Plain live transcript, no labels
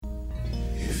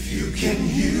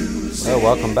Well,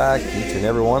 welcome back, each and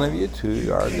every one of you, to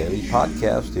our daily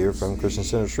podcast here from Christian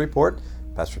Center Shreveport.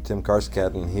 Pastor Tim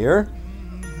Karskaten here,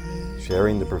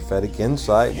 sharing the prophetic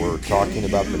insight. We're talking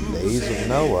about the days of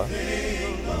Noah.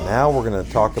 Now we're going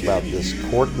to talk about this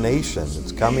coordination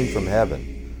that's coming from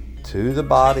heaven to the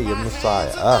body of Messiah,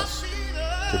 us,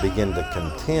 to begin to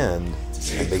contend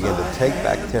and begin to take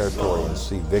back territory and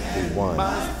see victory won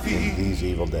in these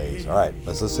evil days. All right,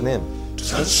 let's listen in.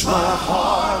 Touch my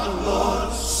heart,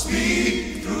 Lord,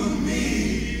 speak through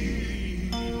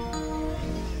me.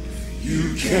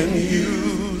 You can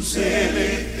use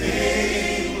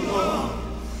anything, Lord.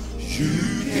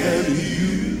 You can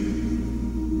use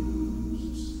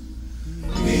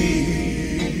me.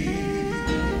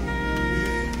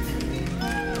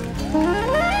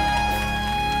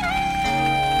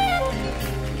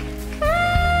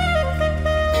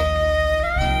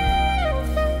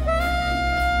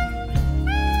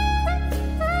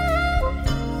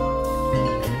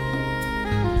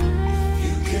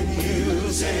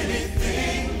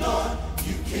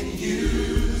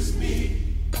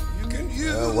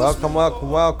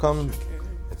 Welcome.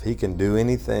 If he can do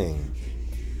anything,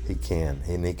 he can.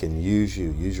 And he can use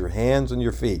you. Use your hands and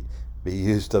your feet. Be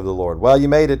used of the Lord. Well, you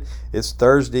made it. It's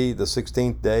Thursday, the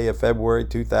 16th day of February,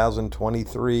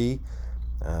 2023.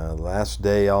 Last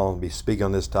day I'll be speaking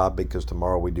on this topic because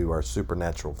tomorrow we do our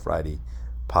Supernatural Friday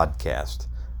podcast.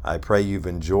 I pray you've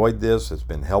enjoyed this. It's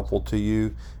been helpful to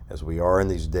you as we are in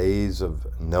these days of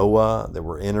Noah that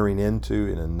we're entering into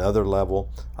in another level.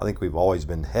 I think we've always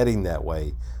been heading that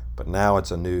way, but now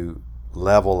it's a new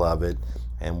level of it,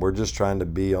 and we're just trying to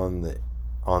be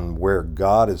on where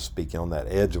God is speaking, on that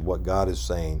edge of what God is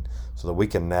saying, so that we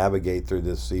can navigate through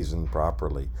this season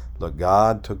properly. Look,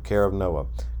 God took care of Noah.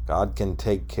 God can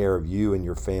take care of you and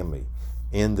your family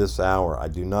in this hour. I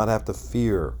do not have to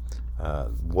fear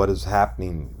what is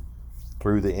happening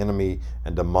through the enemy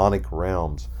and demonic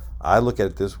realms. I look at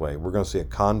it this way. We're going to see a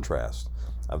contrast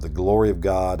of the glory of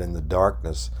God and the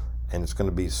darkness, and it's going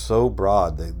to be so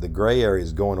broad. The gray area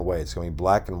is going away. It's going to be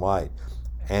black and white.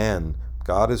 And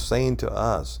God is saying to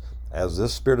us, as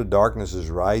this spirit of darkness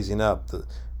is rising up,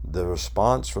 the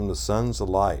response from the sons of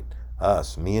light,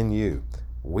 us, me and you,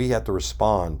 we have to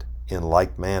respond in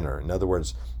like manner. In other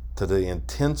words, to the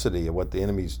intensity of what the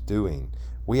enemy's doing,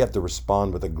 we have to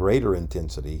respond with a greater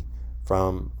intensity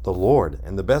from the Lord.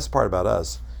 And the best part about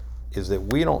us is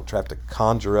that we don't have to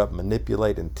conjure up,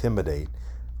 manipulate, intimidate.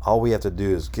 All we have to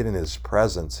do is get in His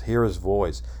presence, hear His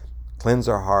voice, cleanse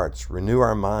our hearts, renew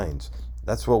our minds.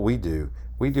 That's what we do.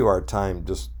 We do our time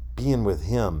just being with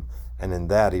Him, and in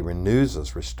that He renews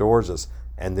us, restores us,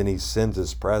 and then He sends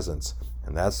His presence.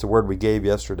 And that's the word we gave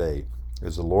yesterday,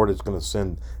 is the Lord is going to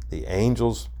send the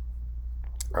angels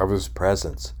of His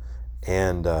presence,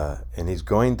 and He's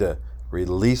going to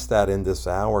release that in this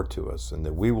hour to us, and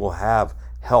that we will have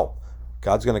help.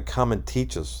 God's going to come and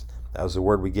teach us. That was the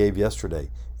word we gave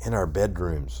yesterday. In our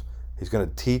bedrooms, He's going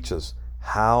to teach us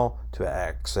how to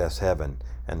access heaven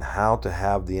and how to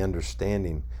have the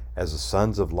understanding as the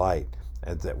sons of light,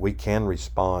 and that we can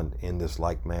respond in this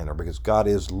like manner, because God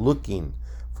is looking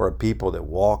for a people that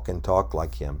walk and talk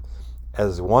like Him.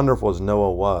 As wonderful as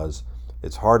Noah was,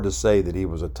 it's hard to say that he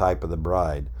was a type of the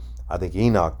bride. I think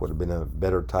Enoch would have been a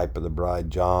better type of the bride.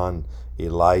 John,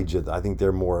 Elijah, I think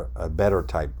they're more a better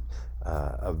type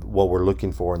of what we're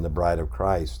looking for in the bride of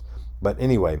Christ. But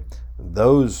anyway,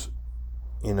 those,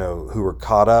 who were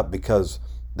caught up because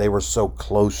they were so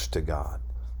close to God,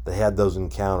 they had those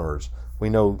encounters. We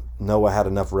know Noah had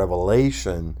enough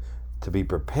revelation to be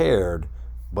prepared,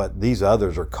 but these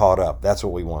others are caught up. That's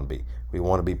what we want to be. We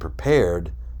want to be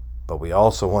prepared, but we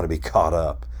also want to be caught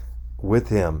up with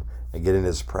Him and get in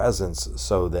His presence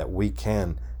so that we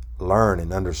can learn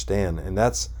and understand. And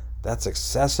that's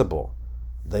accessible.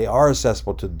 They are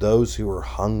accessible to those who are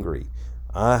hungry.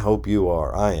 I hope you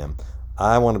are. I am.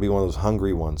 I want to be one of those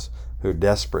hungry ones who are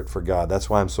desperate for God. That's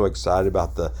why I'm so excited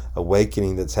about the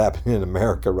awakening that's happening in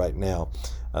America right now,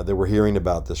 that we're hearing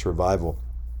about this revival,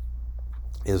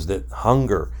 is that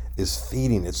hunger is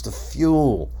feeding. It's the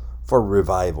fuel for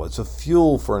revival. It's a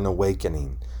fuel for an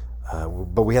awakening.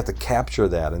 But we have to capture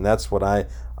that, and that's what I'm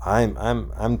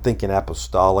thinking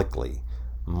apostolically,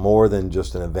 more than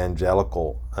just an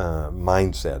evangelical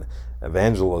mindset.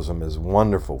 Evangelism is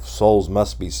wonderful. Souls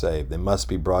must be saved. They must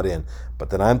be brought in.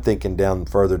 But then I'm thinking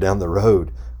further down the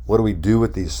road, what do we do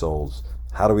with these souls?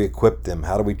 How do we equip them?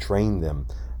 How do we train them?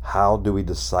 How do we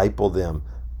disciple them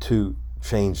to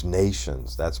change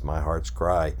nations? That's my heart's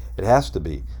cry. It has to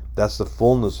be. That's the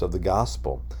fullness of the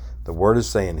gospel. The word is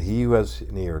saying, he who has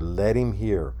an ear, let him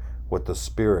hear what the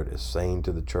Spirit is saying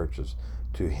to the churches.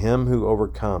 To him who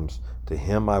overcomes, to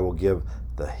him I will give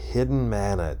the hidden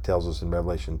manna, it tells us in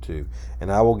Revelation 2.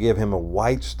 And I will give him a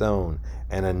white stone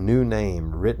and a new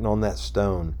name written on that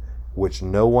stone, which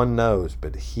no one knows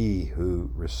but he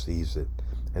who receives it.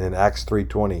 And in Acts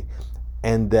 3:20,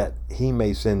 and that he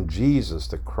may send Jesus,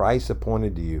 the Christ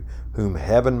appointed to you, whom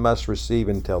heaven must receive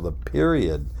until the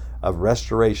period of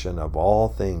restoration of all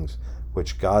things,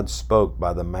 which God spoke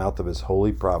by the mouth of his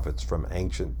holy prophets from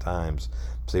ancient times.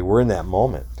 See, we're in that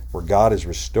moment where God is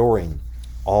restoring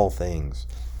all things.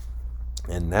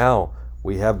 And now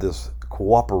we have this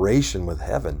cooperation with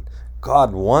heaven.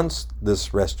 God wants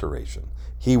this restoration.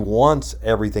 He wants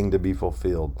everything to be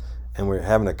fulfilled. And we're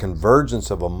having a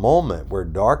convergence of a moment where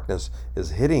darkness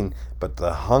is hitting, but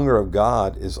the hunger of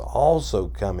God is also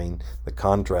coming, the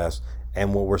contrast.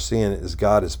 And what we're seeing is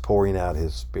God is pouring out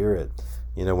his Spirit.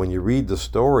 You know, when you read the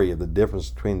story of the difference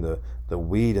between the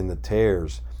wheat and the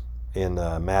tares in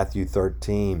Matthew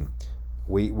 13,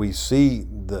 we see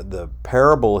the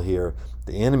parable here.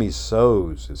 The enemy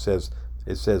sows. It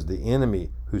says the enemy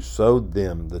who sowed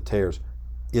them, the tares,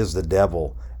 is the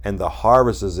devil, and the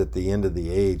harvest is at the end of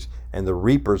the age, and the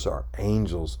reapers are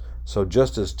angels. So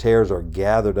just as tares are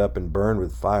gathered up and burned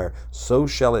with fire, so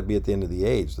shall it be at the end of the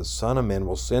age. The Son of Man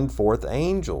will send forth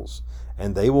angels,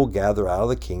 and they will gather out of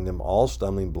the kingdom all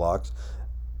stumbling blocks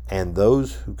and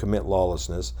those who commit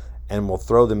lawlessness, and will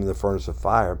throw them in the furnace of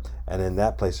fire, and in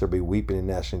that place there will be weeping and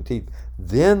gnashing of teeth.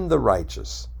 Then the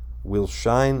righteous will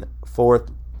shine forth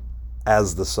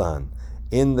as the sun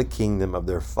in the kingdom of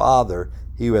their Father.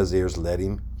 He who has ears, let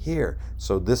him hear.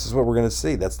 So this is what we're going to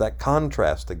see. That's that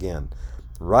contrast again.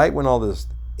 Right when all this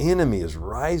enemy is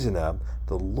rising up,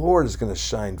 the Lord is going to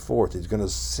shine forth. He's going to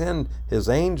send his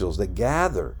angels that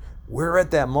gather. We're at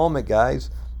that moment,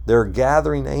 guys. They're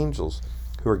gathering angels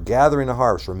who are gathering a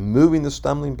harvest, removing the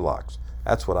stumbling blocks.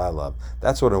 That's what I love.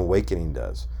 That's what awakening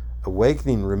does.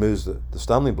 Awakening removes the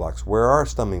stumbling blocks. Where are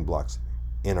stumbling blocks?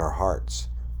 In our hearts.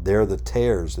 They're the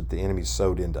tares that the enemy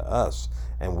sowed into us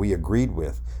and we agreed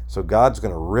with. So God's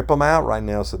going to rip them out right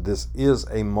now. So this is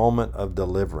a moment of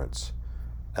deliverance,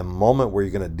 a moment where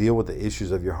you're going to deal with the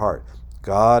issues of your heart.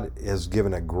 God has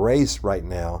given a grace right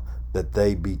now that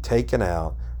they be taken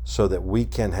out so that we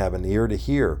can have an ear to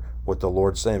hear what the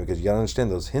Lord's saying, because you got to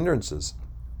understand those hindrances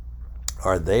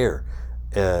are there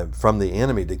from the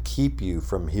enemy to keep you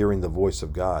from hearing the voice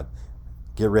of God.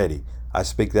 Get ready. I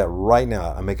speak that right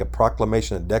now. I make a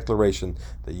proclamation, a declaration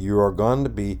that you are going to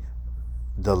be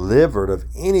delivered of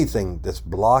anything that's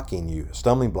blocking you,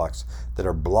 stumbling blocks that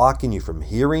are blocking you from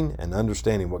hearing and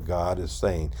understanding what God is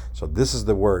saying. So this is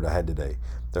the word I had today.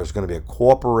 There's going to be a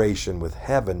cooperation with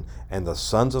heaven and the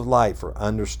sons of light for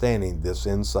understanding this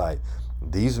insight.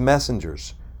 These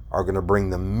messengers are going to bring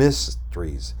the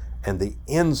mysteries and the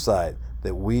insight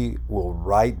that we will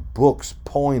write books,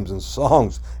 poems, and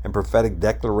songs and prophetic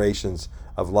declarations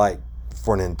of light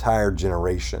for an entire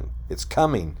generation. It's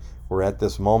coming. We're at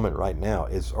this moment right now.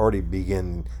 It's already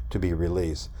beginning to be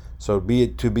released. So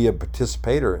to be a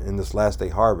participator in this last day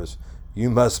harvest, you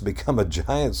must become a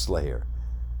giant slayer.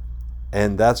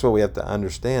 And that's what we have to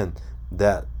understand,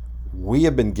 that we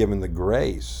have been given the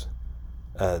grace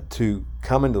to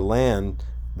come into land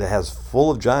that has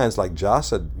full of giants, like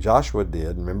Joshua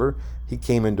did. Remember, he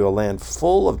came into a land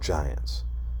full of giants,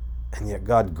 and yet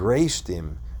God graced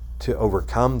him to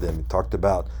overcome them. He talked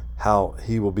about how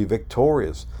he will be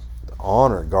victorious,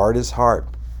 honor, guard his heart,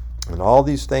 and all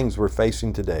these things we're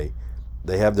facing today,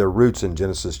 they have their roots in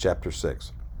Genesis chapter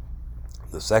 6.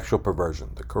 The sexual perversion,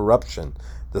 the corruption,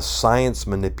 the science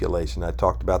manipulation I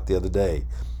talked about the other day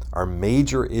are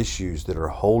major issues that are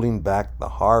holding back the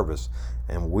harvest.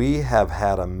 And we have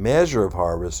had a measure of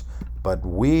harvest, but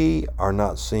we are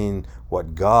not seeing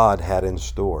what God had in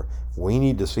store. We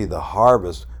need to see the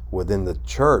harvest within the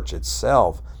church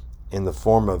itself in the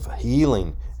form of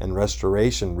healing and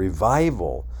restoration,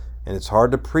 revival. And it's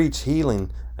hard to preach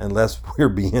healing unless we're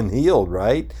being healed,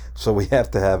 right? So we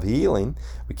have to have healing.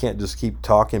 We can't just keep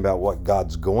talking about what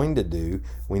God's going to do.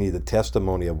 We need the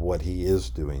testimony of what he is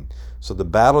doing. So the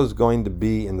battle is going to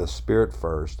be in the spirit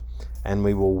first, and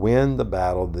we will win the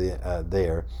battle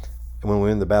there. And when we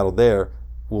win the battle there,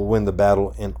 we'll win the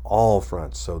battle in all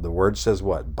fronts. So the word says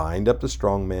what? Bind up the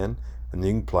strong men, and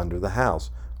you can plunder the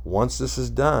house. Once this is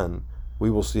done, we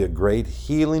will see a great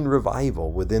healing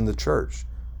revival within the church.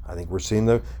 I think we're seeing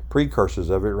the precursors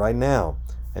of it right now.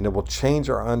 And it will change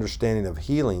our understanding of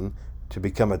healing to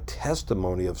become a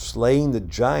testimony of slaying the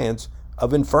giants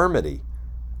of infirmity.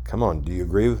 Come on, do you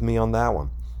agree with me on that one?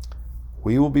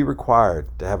 We will be required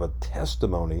to have a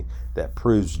testimony that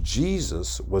proves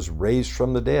Jesus was raised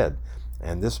from the dead.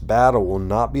 And this battle will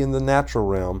not be in the natural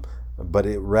realm, but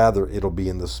it'll be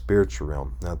in the spiritual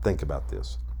realm. Now think about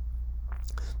this.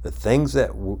 The things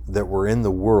that were in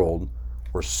the world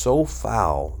were so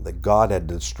foul that God had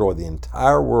to destroy the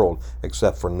entire world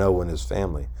except for Noah and his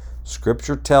family.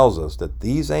 Scripture tells us that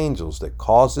these angels that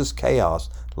caused this chaos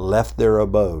left their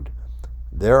abode.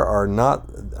 There are not,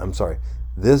 I'm sorry,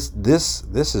 this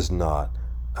is not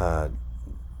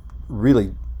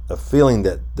really a feeling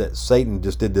that Satan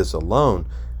just did this alone,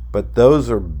 but those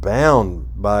are bound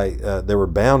by, they were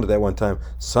bound at that one time,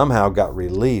 somehow got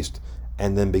released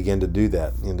and then began to do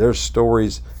that. And there's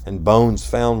stories and bones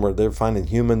found where they found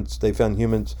humans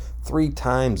 3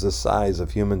 times the size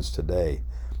of humans today.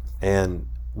 And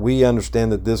we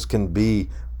understand that this can be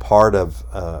part of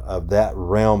that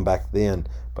realm back then.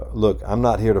 But look, I'm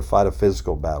not here to fight a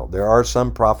physical battle. There are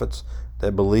some prophets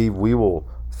that believe we will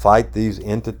fight these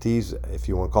entities, if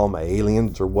you want to call them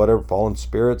aliens or whatever, fallen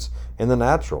spirits, in the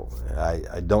natural.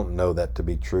 I don't know that to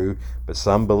be true, but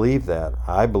some believe that.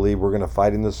 I believe we're going to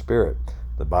fight in the spirit.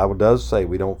 The Bible does say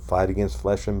we don't fight against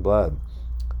flesh and blood.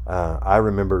 I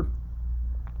remember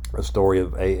a story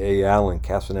of A. Allen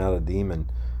casting out a demon.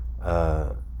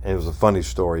 And it was a funny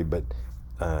story, but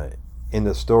in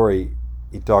the story,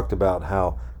 he talked about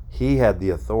how he had the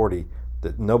authority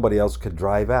that nobody else could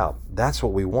drive out. That's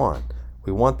what we want.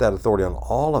 We want that authority on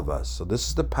all of us. So this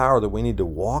is the power that we need to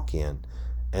walk in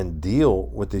and deal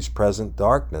with these present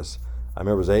darkness. I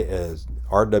remember as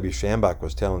R.W. Shambach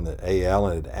was telling that A.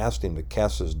 Allen had asked him to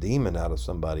cast this demon out of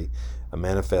somebody,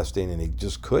 manifesting, and he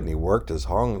just couldn't. He worked as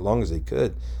long as he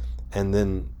could. And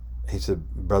then he said,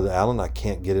 Brother Allen, I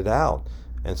can't get it out.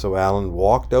 And so Allen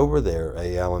walked over there,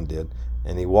 A. Allen did,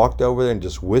 and he walked over there and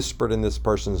just whispered in this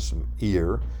person's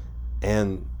ear,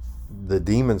 and the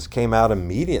demons came out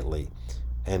immediately.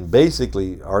 And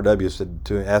basically, R.W.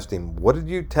 asked him, what did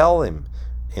you tell him?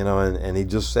 And he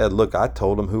just said, look, I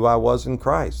told him who I was in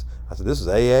Christ. I said, this is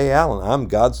A. Allen. I'm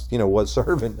God's,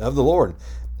 servant of the Lord.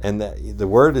 And the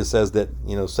word says that,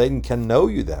 Satan can know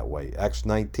you that way. Acts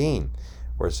 19,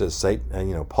 where it says Satan,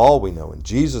 and Paul we know, and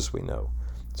Jesus we know.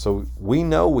 So we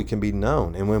know we can be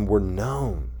known. And when we're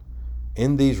known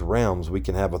in these realms, we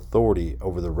can have authority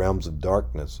over the realms of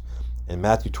darkness. In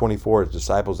Matthew 24, his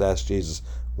disciples asked Jesus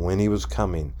when he was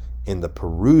coming in the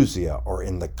parousia, or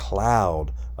in the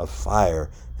cloud of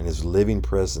fire, in his living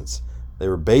presence. They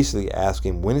were basically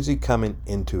asking, when is he coming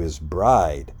into his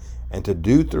bride and to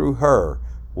do through her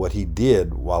what he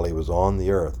did while he was on the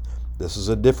earth? This is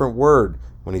a different word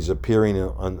when he's appearing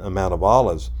on the Mount of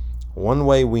Olives. One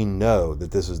way we know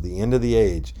that this is the end of the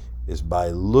age is by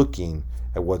looking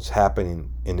at what's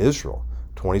happening in Israel.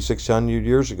 2,600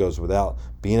 years ago, without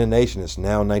being a nation, it's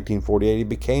now 1948 it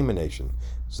became a nation.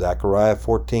 Zechariah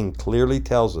 14 clearly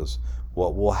tells us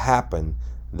what will happen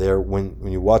there when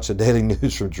you watch the daily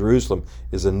news from Jerusalem.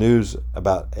 Is the news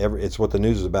about it's what the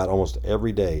news is about almost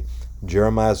every day.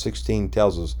 Jeremiah 16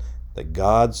 tells us that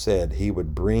God said he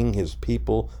would bring his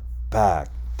people back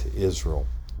to Israel.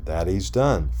 That he's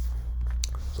done.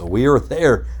 So we are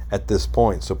there at this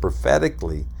point. So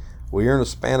prophetically, we are in a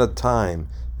span of time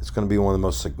that's going to be one of the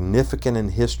most significant in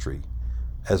history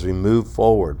as we move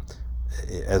forward.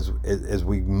 As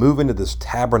we move into this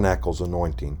tabernacles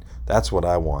anointing, that's what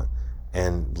I want.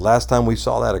 And last time we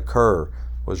saw that occur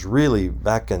was really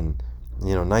back in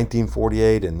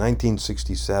 1948 and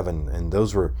 1967, and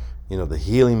those were the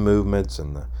healing movements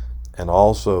and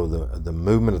also the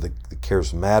movement of the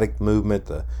charismatic movement,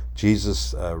 the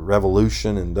Jesus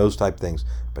revolution, and those type things.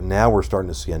 But now we're starting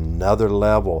to see another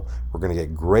level. We're going to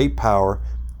get great power,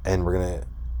 and we're going to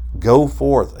go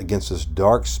forth against this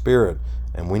dark spirit.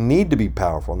 And we need to be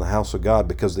powerful in the house of God,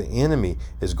 because the enemy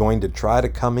is going to try to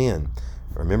come in.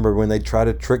 Remember when they tried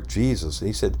to trick Jesus?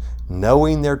 He said,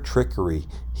 knowing their trickery,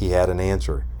 he had an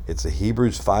answer. It's a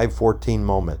Hebrews 5:14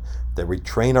 moment that we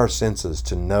train our senses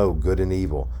to know good and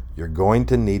evil. You're going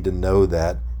to need to know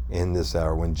that in this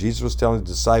hour. When Jesus was telling his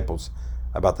disciples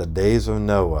about the days of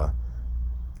Noah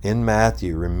in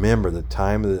Matthew, remember the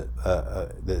time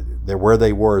where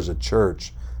they were as a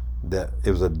church, that it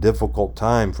was a difficult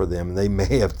time for them. They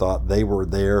may have thought they were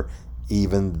there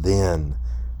even then.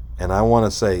 And I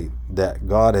want to say that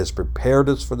God has prepared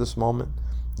us for this moment.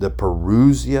 The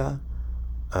parousia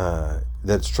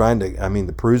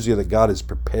the parousia that God is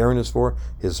preparing us for,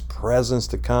 his presence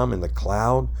to come in the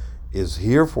cloud, is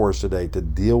here for us today to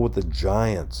deal with the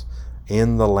giants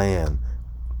in the land.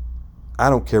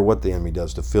 I don't care what the enemy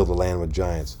does to fill the land with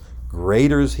giants.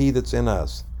 Greater is he that's in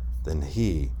us than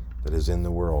he that is in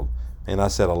the world. And I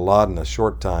said a lot in a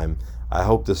short time. I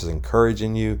hope this is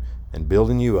encouraging you and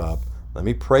building you up. Let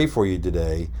me pray for you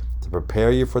today to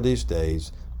prepare you for these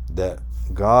days, that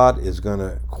God is going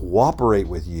to cooperate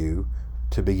with you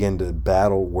to begin to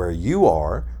battle where you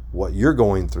are, what you're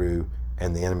going through,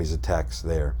 and the enemy's attacks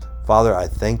there. Father, I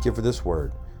thank you for this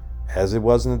word. As it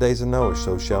was in the days of Noah,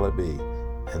 so shall it be.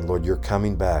 And Lord, you're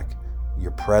coming back.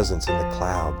 Your presence in the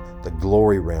cloud, the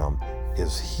glory realm,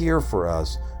 is here for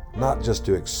us, not just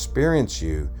to experience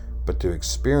you, but to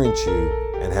experience you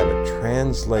and have it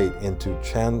translate into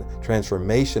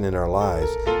transformation in our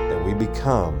lives, that we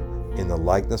become in the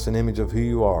likeness and image of who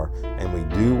you are, and we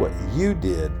do what you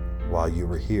did while you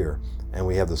were here. And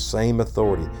we have the same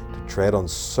authority to tread on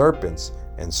serpents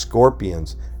and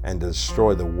scorpions and to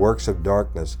destroy the works of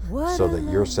darkness, so that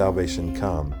your salvation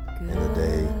come in the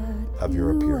day of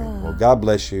your appearing. Well, God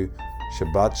bless you.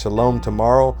 Shabbat Shalom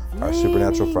tomorrow, our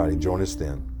Supernatural Friday. Join us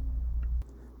then.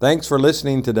 Thanks for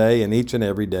listening today and each and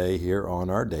every day here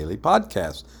on our daily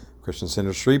podcast, Christian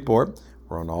Center Shreveport.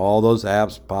 We're on all those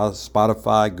apps,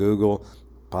 Spotify, Google,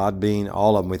 Podbean,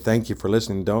 all of them. We thank you for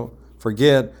listening. Don't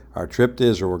forget our trip to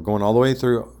Israel. We're going all the way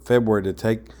through February to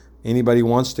take anybody who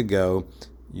wants to go.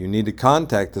 You need to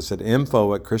contact us at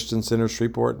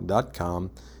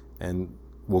info@christiancentershreveport.com, and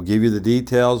we'll give you the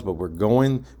details. But we're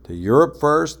going to Europe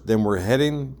first, then we're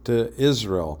heading to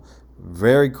Israel.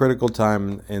 Very critical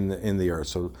time in the earth.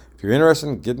 So if you're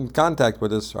interested, get in contact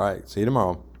with us. All right, see you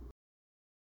tomorrow.